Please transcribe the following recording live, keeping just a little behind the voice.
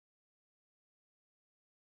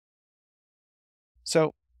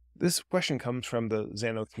So this question comes from the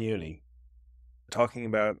Xano community, talking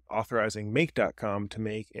about authorizing make.com to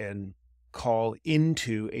make an call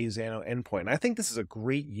into a Xano endpoint. And I think this is a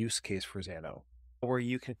great use case for Xano, where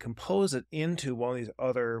you can compose it into one of these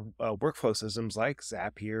other workflow systems like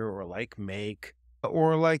Zapier or like Make,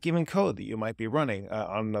 or like even code that you might be running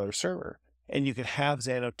on another server. And you can have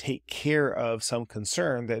Xano take care of some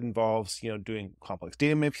concern that involves, doing complex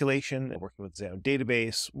data manipulation and working with Xano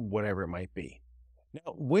database, whatever it might be.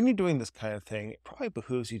 Now, when you're doing this kind of thing, it probably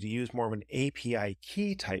behooves you to use more of an API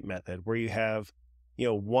key type method where you have,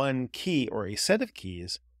 one key or a set of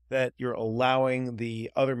keys that you're allowing the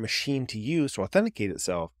other machine to use to authenticate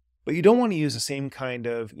itself. But you don't want to use the same kind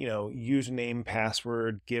of, username,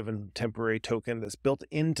 password, given temporary token that's built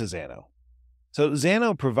into Xano. So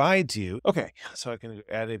Xano provides you, okay, so I can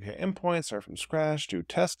add API endpoints, start from scratch, do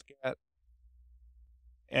test get.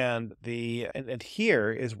 And here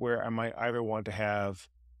is where I might either want to have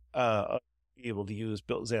be able to use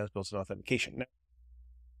Xano's built-in authentication. Now,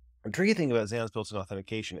 the tricky thing about Xano's built-in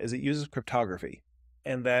authentication is it uses cryptography,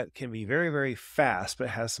 and that can be very, very fast, but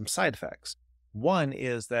it has some side effects. One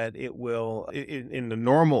is that it will, in the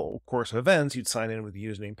normal course of events, you'd sign in with the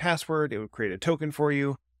username password, it would create a token for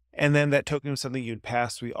you, and then that token is something you'd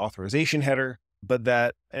pass through the authorization header, but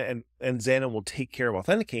and Xano will take care of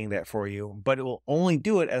authenticating that for you, but it will only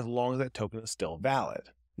do it as long as that token is still valid.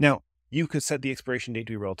 Now, you could set the expiration date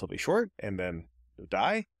to be relatively short and then you'll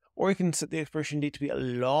die, or you can set the expiration date to be a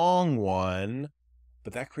long one,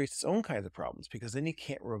 but that creates its own kinds of problems because then you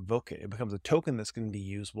can't revoke it. It becomes a token that's going to be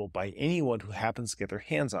usable by anyone who happens to get their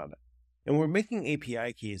hands on it. And when we're making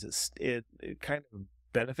API keys, it kind of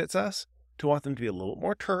benefits us to want them to be a little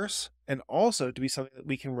more terse and also to be something that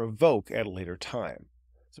we can revoke at a later time.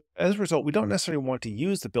 So as a result, we don't necessarily want to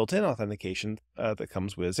use the built-in authentication that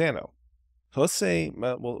comes with Xano. So let's say,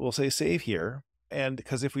 we'll say save here. And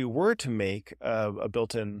because if we were to make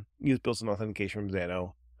use built-in authentication from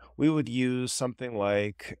Xano, we would use something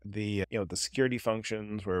like the security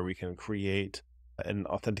functions where we can create an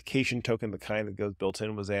authentication token, the kind that goes built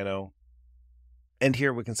in with Xano. And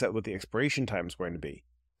here we can set what the expiration time is going to be.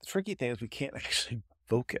 The tricky thing is we can't actually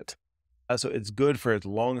revoke it. So it's good for as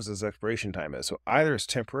long as this expiration time is. So either it's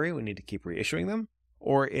temporary, we need to keep reissuing them,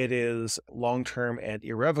 or it is long-term and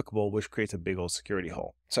irrevocable, which creates a big old security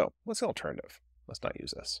hole. So what's the alternative? Let's not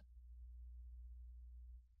use this.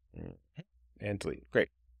 And delete. Great.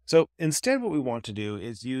 So instead, what we want to do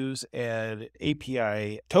is use an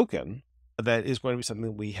API token that is going to be something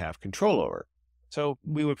that we have control over. So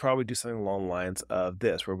we would probably do something along the lines of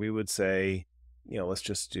this, where we would say, let's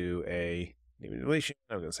just do a manipulation.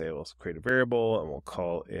 I'm going to say we'll create a variable and we'll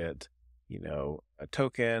call it, a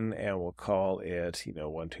token, and we'll call it,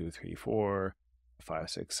 1, 2, 3, 4, 5,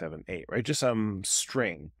 6, 7, 8, right? Just some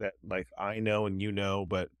string that like I know and you know,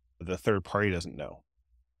 but the third party doesn't know.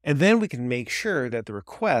 And then we can make sure that the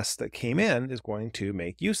request that came in is going to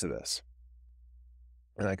make use of this.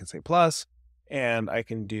 And I can say plus, and I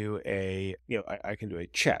can do I can do a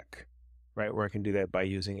check, right? Where I can do that by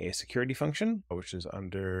using a security function, which is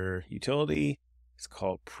under utility. It's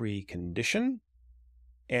called precondition.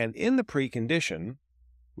 And in the precondition,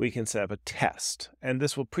 we can set up a test. And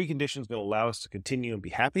this precondition is going to allow us to continue and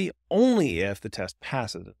be happy only if the test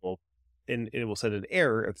passes. It will set an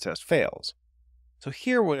error if the test fails. So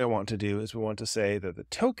here what I want to do is we want to say that the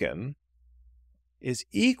token is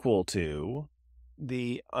equal to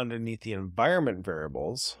underneath the environment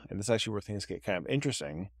variables, and this is actually where things get kind of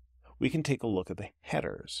interesting. We can take a look at the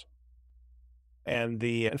headers. And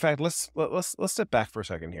in fact, let's step back for a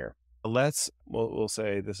second here. We'll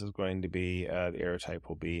say this is going to be, the error type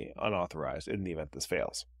will be unauthorized in the event this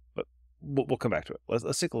fails, but we'll come back to it.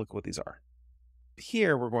 Let's take a look at what these are.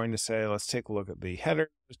 Here, we're going to say, let's take a look at the headers,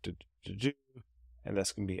 and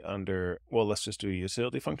this can be under, let's just do a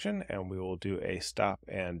utility function, and we will do a stop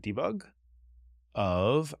and debug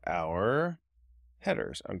of our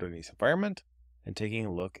headers underneath environment and taking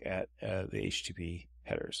a look at the HTTP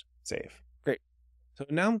headers. Save. Great. So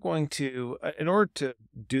now I'm going to, in order to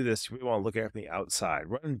do this, we want to look at it from the outside.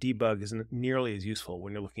 Run debug isn't nearly as useful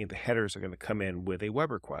when you're looking at the headers that are going to come in with a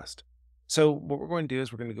web request. So what we're going to do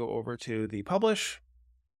is we're going to go over to the publish,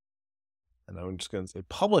 and I'm just going to say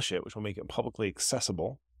publish it, which will make it publicly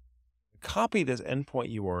accessible. Copy this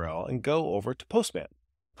endpoint URL and go over to Postman.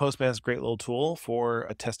 Postman is a great little tool for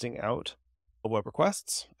testing out web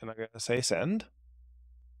requests. And I'm going to say send.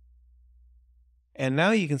 And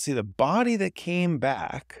now you can see the body that came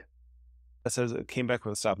back. That says it came back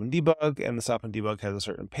with a stop and debug, and the stop and debug has a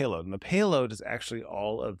certain payload. And the payload is actually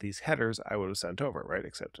all of these headers I would have sent over, right?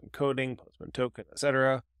 Except encoding, Postman token,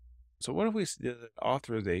 etc. So what if we did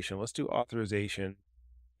authorization? Let's do authorization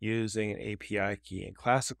using an API key. And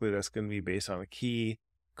classically, that's going to be based on a key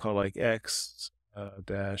called like X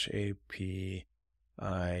dash API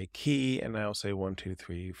key. And I'll say 1, 2,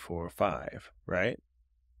 3, 4, 5, right?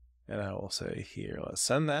 And I will say here, let's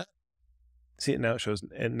send that. See, now it shows,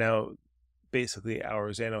 and now basically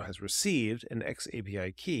our Xano has received an X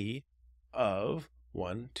API key of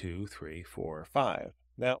 1, 2, 3, 4, 5.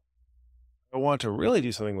 Now, if I want to really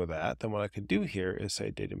do something with that, then what I could do here is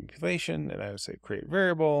say data manipulation, and I would say create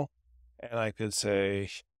variable, and I could say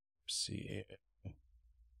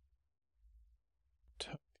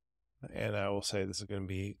and I will say this is going to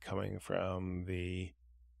be coming from the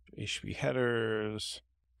HTTP headers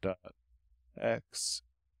dot X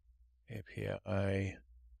API,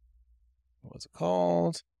 what's it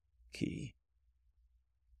called? Key.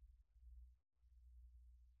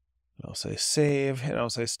 And I'll say save, and I'll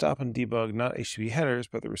say stop and debug, not HTTP headers,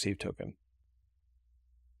 but the receive token.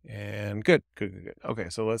 And good. Okay,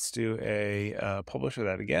 so let's do a publish of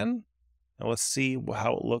that again. And let's see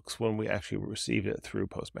how it looks when we actually received it through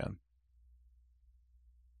Postman.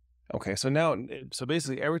 Okay, so now, so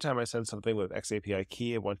basically every time I send something with XAPI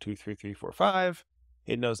key of 1, 2, 3, 3, 4, 5,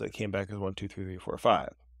 it knows that it came back as 1, 2, 3, 3, 4, 5.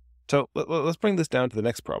 So let's bring this down to the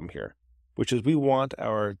next problem here, which is we want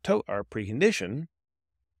our precondition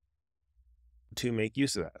to make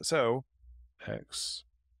use of that. So X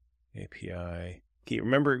API key.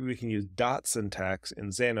 Remember, we can use dot syntax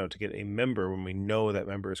in Xano to get a member when we know that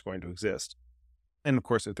member is going to exist. And of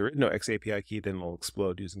course, if there is no X API key, then it'll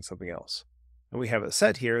explode using something else. And we have it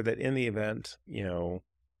set here that in the event,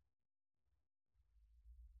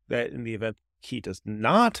 that in the event key does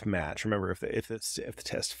not match, remember, if the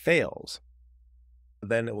test fails,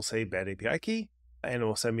 then it will say bad API key, and it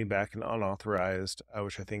will send me back an unauthorized,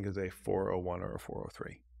 which I think is a 401 or a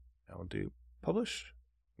 403. I'll do publish.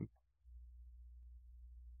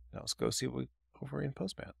 Now let's go see what we over in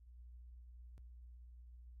Postman.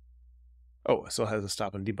 Oh, it still has a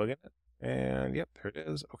stop and debug in it. And yep, there it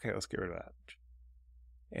is. Okay, let's get rid of that.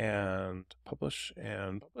 And publish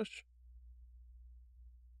and publish.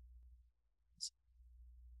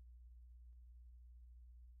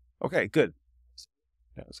 Okay, good.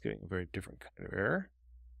 Now it's getting a very different kind of error.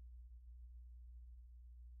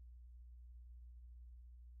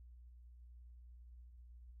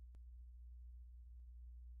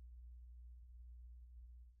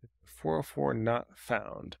 .404 not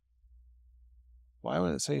found. Why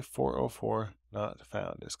would it say 404 not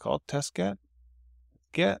found? It's called test get.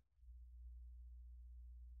 Get.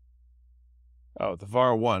 Oh, the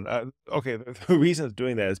var1. Okay, the reason it's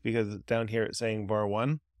doing that is because down here it's saying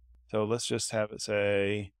var1. So let's just have it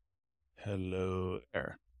say hello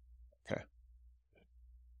error. Okay.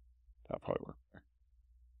 That'll probably work.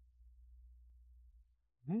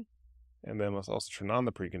 And then let's also turn on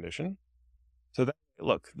the precondition. So that,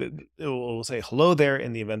 look, it will say hello there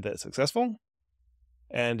in the event that it's successful.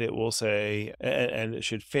 And it will say, and it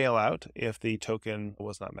should fail out if the token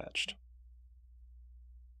was not matched.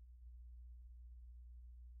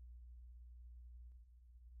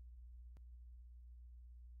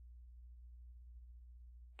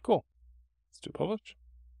 Cool. Let's do publish.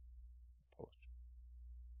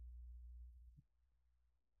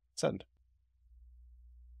 Send.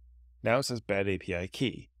 Now it says bad API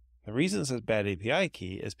key. The reason it says bad API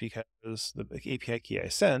key is because the API key I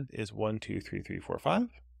sent is 1, 2, 3, 3, 4, 5.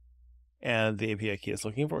 And the API key it's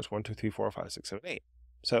looking for is 1, 2, 3, 4, 5, 6, 7, 8.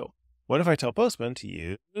 So what if I tell Postman to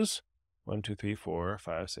use 1, 2, 3, 4,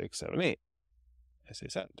 5, 6, 7, 8? I say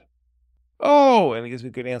send. Oh, and it gives me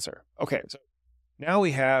a good answer. Okay, so now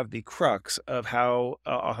we have the crux of how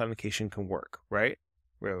authentication can work, right?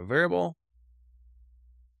 We have a variable.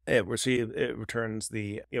 It returns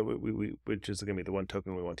the, which is going to be the one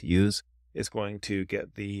token we want to use. It's going to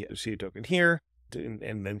get the receive token here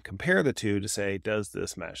and then compare the two to say, does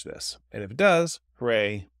this match this? And if it does,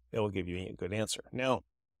 hooray, it will give you a good answer. Now,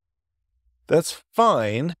 that's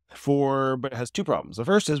fine but it has two problems. The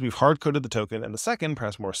first is we've hard-coded the token, and the second,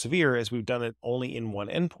 perhaps more severe, is we've done it only in one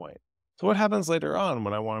endpoint. So what happens later on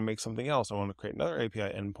when I want to make something else? I want to create another API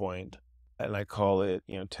endpoint, and I call it,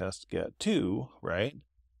 test get 2, right?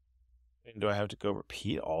 And do I have to go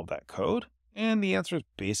repeat all of that code? And the answer is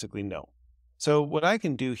basically no. So what I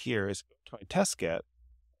can do here is go to my test get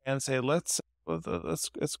and say, let's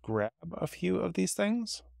grab a few of these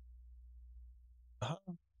things.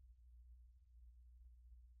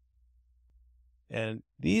 And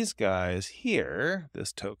these guys here,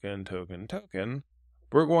 this token,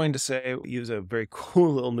 we're going to say, use a very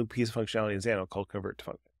cool little new piece of functionality in Xano called convert to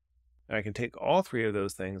function. And I can take all three of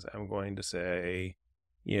those things. I'm going to say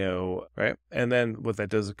right? And then what that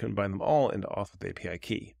does is combine them all into auth with API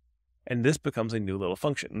key. And this becomes a new little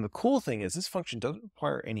function. And the cool thing is this function doesn't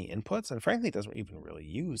require any inputs, and frankly, it doesn't even really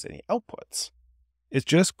use any outputs. It's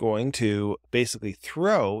just going to basically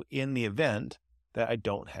throw in the event that I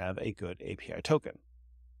don't have a good API token,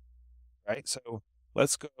 right? So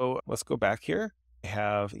let's go back here. I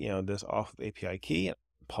have, this auth with API key,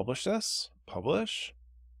 publish this, publish.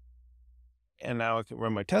 And now I can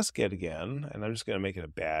run my test get again, and I'm just going to make it a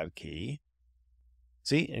bad key.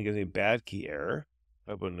 See, and it gives me a bad key error.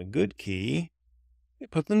 If I put in a good key, it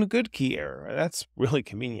puts in a good key error. That's really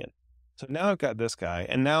convenient. So now I've got this guy,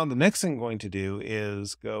 and now the next thing I'm going to do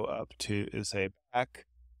is go up to, say back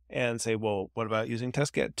and say, well, what about using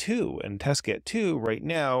test get 2? And test get 2 right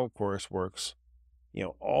now, of course, works,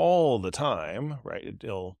 all the time, right?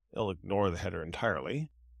 It'll ignore the header entirely.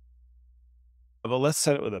 But let's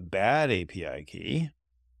set it with a bad API key,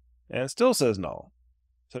 and it still says null.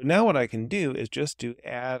 So now what I can do is just to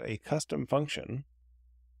add a custom function,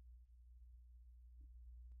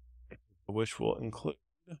 which will include,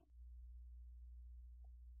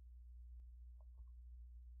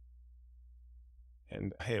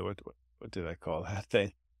 and hey, what did I call that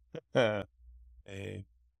thing? A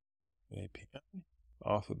API,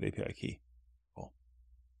 auth with API key. Cool.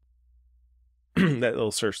 That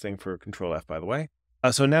little search thing for Control F, by the way.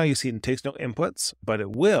 So now you see it takes no inputs, but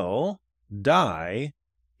it will die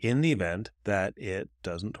in the event that it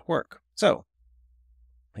doesn't work. So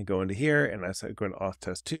I go into here and I say, go into auth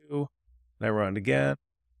test 2, and I run it again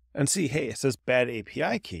and see, hey, it says bad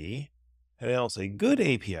API key, and then I'll say good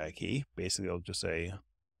API key. Basically, I'll just say,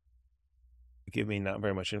 give me not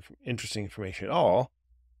very much interesting information at all.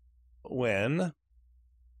 When,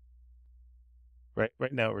 right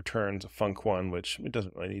now it returns a func1, which it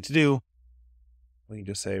doesn't really need to do. We can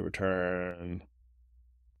just say return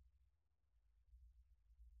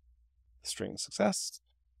string success.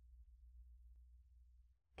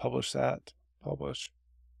 Publish that, publish.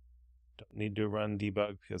 Don't need to run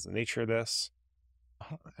debug because of the nature of this.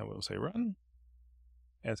 And we'll say run.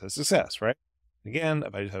 And it says success, right? Again,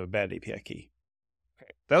 if I just have a bad API key.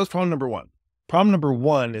 Okay, that was problem number 1. Problem number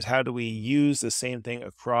 1 is how do we use the same thing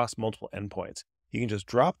across multiple endpoints? You can just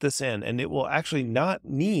drop this in and it will actually not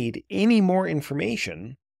need any more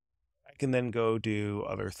information. I can then go do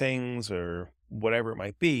other things or whatever it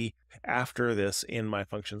might be after this in my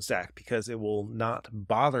function stack because it will not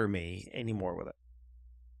bother me anymore with it.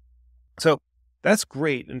 So that's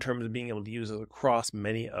great in terms of being able to use it across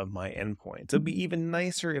many of my endpoints. It'd be even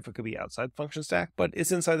nicer if it could be outside the function stack, but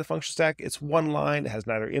it's inside the function stack. It's one line. It has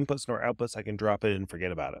neither inputs nor outputs. I can drop it and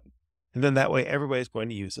forget about it. And then that way, everybody's going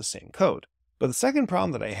to use the same code. But the second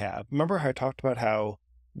problem that I have, remember how I talked about how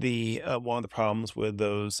one of the problems with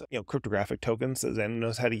those cryptographic tokens that Xano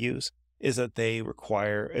knows how to use is that they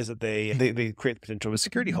create the potential of a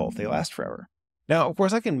security hole if they last forever. Now, of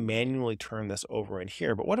course, I can manually turn this over in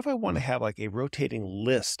here, but what if I want to have like a rotating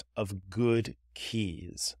list of good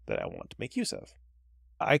keys that I want to make use of?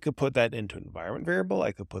 I could put that into an environment variable.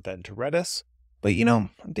 I could put that into Redis, but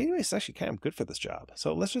database is actually kind of good for this job.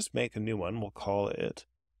 So let's just make a new one. We'll call it,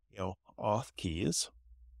 auth keys,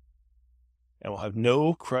 and we'll have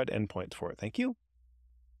no CRUD endpoints for it. Thank you.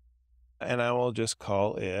 And I will just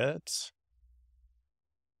call it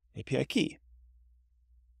API key.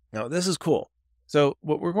 Now this is cool. So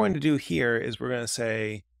what we're going to do here is we're going to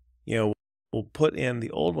say, we'll put in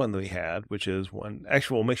the old one that we had, which is one.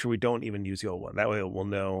 Actually, we'll make sure we don't even use the old one. That way we'll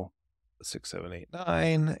know 6, 7, 8,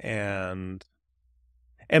 9.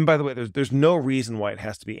 And by the way, there's no reason why it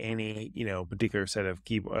has to be any, particular set of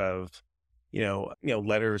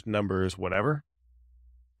letters, numbers, whatever.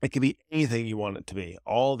 It could be anything you want it to be.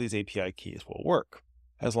 All these API keys will work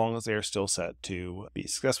as long as they are still set to be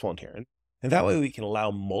successful in here. And that way we can allow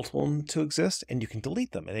multiple to exist and you can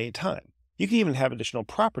delete them at any time. You can even have additional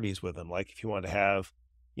properties with them. Like if you want to have,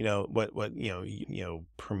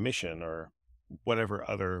 permission or whatever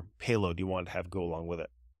other payload you want to have go along with it.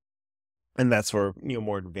 And that's for,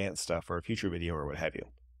 more advanced stuff or a future video or what have you.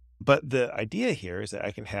 But the idea here is that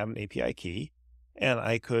I can have an API key and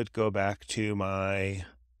I could go back to my,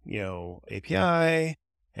 API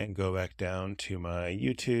and go back down to my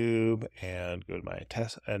YouTube and go to my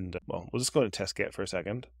test. And we'll just go to test get for a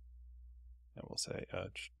second. And we'll say, I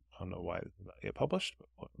don't know why it did not get published.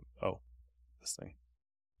 But this thing.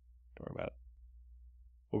 Don't worry about it.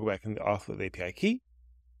 We'll go back in the auth with API key.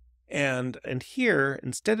 And here,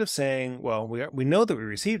 instead of saying, well, we know that we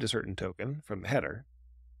received a certain token from the header,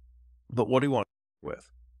 but what do we want with?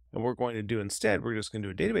 And we're going to do instead, we're just going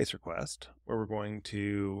to do a database request where we're going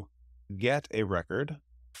to get a record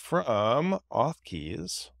from auth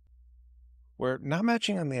keys we're not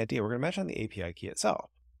matching on the ID. We're going to match on the API key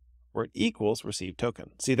itself, where it equals received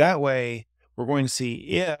token. See, that way we're going to see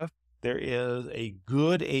if there is a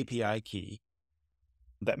good API key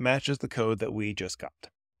that matches the code that we just got.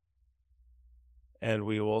 And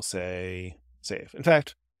we will say save. In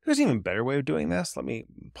fact, there's an even better way of doing this. Let me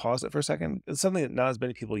pause it for a second. It's something that not as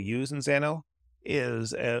many people use in Xano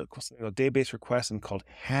is something called database request and called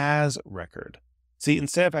has record. See,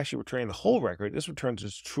 instead of actually returning the whole record, this returns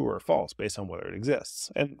as true or false based on whether it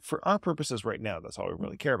exists. And for our purposes right now, that's all we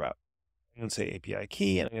really care about. I'm going to say API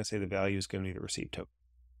key, and I'm going to say the value is going to be the received token.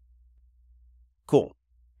 Cool.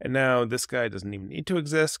 And now this guy doesn't even need to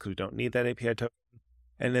exist because we don't need that API token.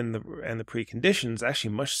 And then the precondition is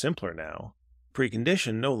actually much simpler now.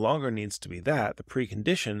 Precondition no longer needs to be that. The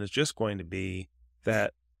precondition is just going to be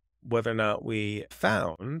that whether or not we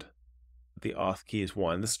found the auth key is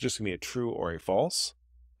 1. This is just going to be a true or a false.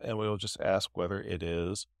 And we will just ask whether it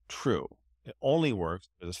is true. It only works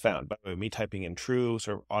if it is found. By the way, me typing in true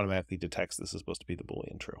sort of automatically detects this is supposed to be the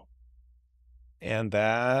Boolean true. And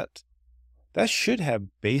that should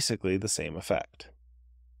have basically the same effect.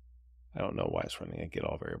 I don't know why it's running a get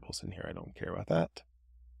all variables in here. I don't care about that.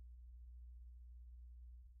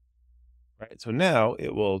 Right, so now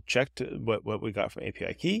it will check what we got from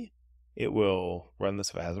API key. It will run this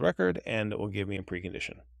if it has a record, and it will give me a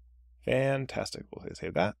precondition. Fantastic. We'll say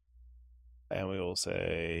save that. And we will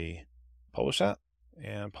say publish that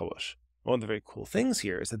and publish. One of the very cool things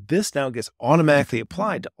here is that this now gets automatically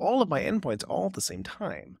applied to all of my endpoints all at the same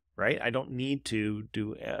time, right? I don't need to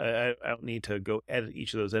go edit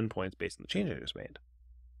each of those endpoints based on the change I just made.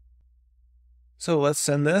 So let's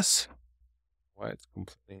send this. Why it's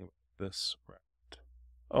completing this route.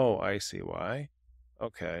 Oh, I see why.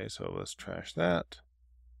 Okay, so let's trash that.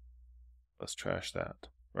 Let's trash that.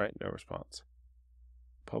 Right? No response.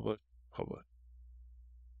 Publish.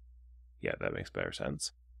 Yeah, that makes better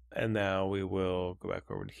sense. And now we will go back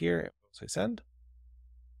over to here and we'll say send.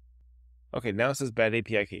 Okay, now it says bad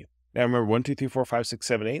API key. Now remember 1, 2, 3, 4, 5, 6,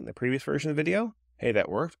 7, 8 in the previous version of the video. Hey, that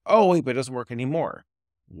worked. Oh, wait, but it doesn't work anymore.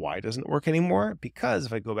 Why doesn't it work anymore? Because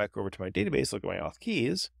if I go back over to my database, look at my auth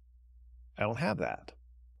keys, I don't have that.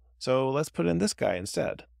 So let's put in this guy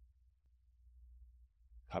instead.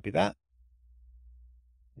 Copy that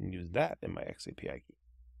and use that in my XAPI key.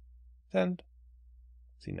 Send.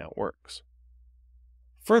 See, now it works.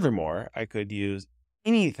 Furthermore, I could use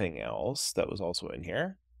anything else that was also in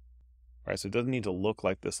here. Right, so it doesn't need to look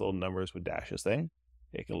like this little numbers with dashes thing.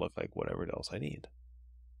 It can look like whatever else I need.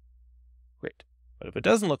 Great. But if it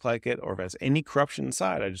doesn't look like it, or if it has any corruption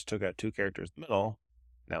inside, I just took out 2 characters in the middle.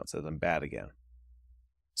 Now it says I'm bad again.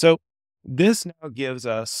 So this now gives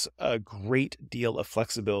us a great deal of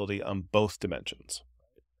flexibility on both dimensions.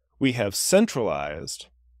 We have centralized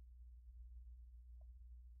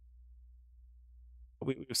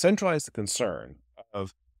we've centralized the concern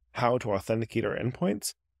of how to authenticate our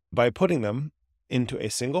endpoints by putting them into a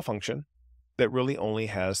single function that really only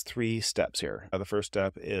has 3 steps here. The first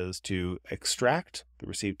step is to extract the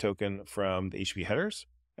received token from the HTTP headers.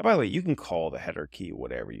 And by the way, you can call the header key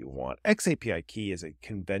whatever you want. XAPI key is a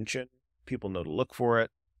convention. People know to look for it.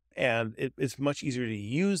 And it's much easier to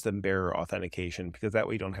use than bearer authentication because that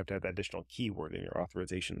way you don't have to have that additional keyword in your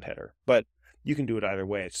authorization header. But you can do it either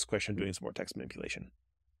way. It's just a question of doing some more text manipulation.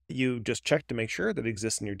 You just check to make sure that it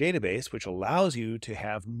exists in your database, which allows you to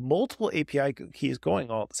have multiple API keys going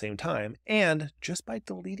all at the same time. And just by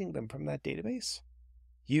deleting them from that database,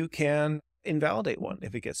 you can invalidate one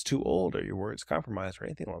if it gets too old or your word's compromised or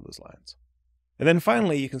anything along those lines. And then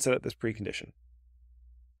finally, you can set up this precondition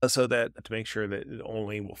so that to make sure that it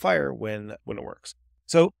only will fire when it works.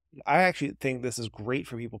 So I actually think this is great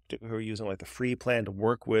for people who are using like the free plan to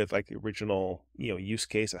work with like the original, use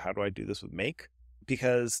case of how do I do this with Make,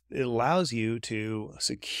 because it allows you to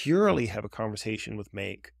securely have a conversation with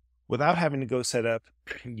Make without having to go set up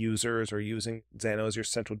users or using Xano as your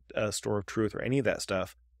central store of truth or any of that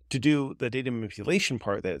stuff to do the data manipulation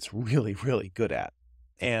part that it's really, really good at.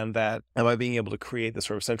 And that by being able to create this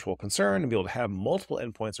sort of central concern and be able to have multiple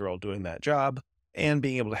endpoints that are all doing that job and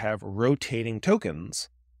being able to have rotating tokens,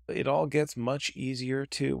 it all gets much easier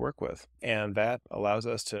to work with. And that allows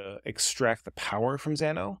us to extract the power from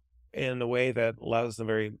Xano in a way that allows us a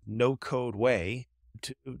very no-code way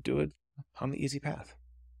to do it on the easy path.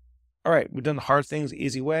 All right, we've done the hard things the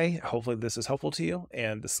easy way. Hopefully this is helpful to you.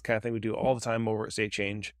 And this is the kind of thing we do all the time over at State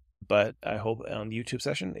Change. But I hope on the YouTube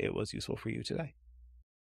session, it was useful for you today.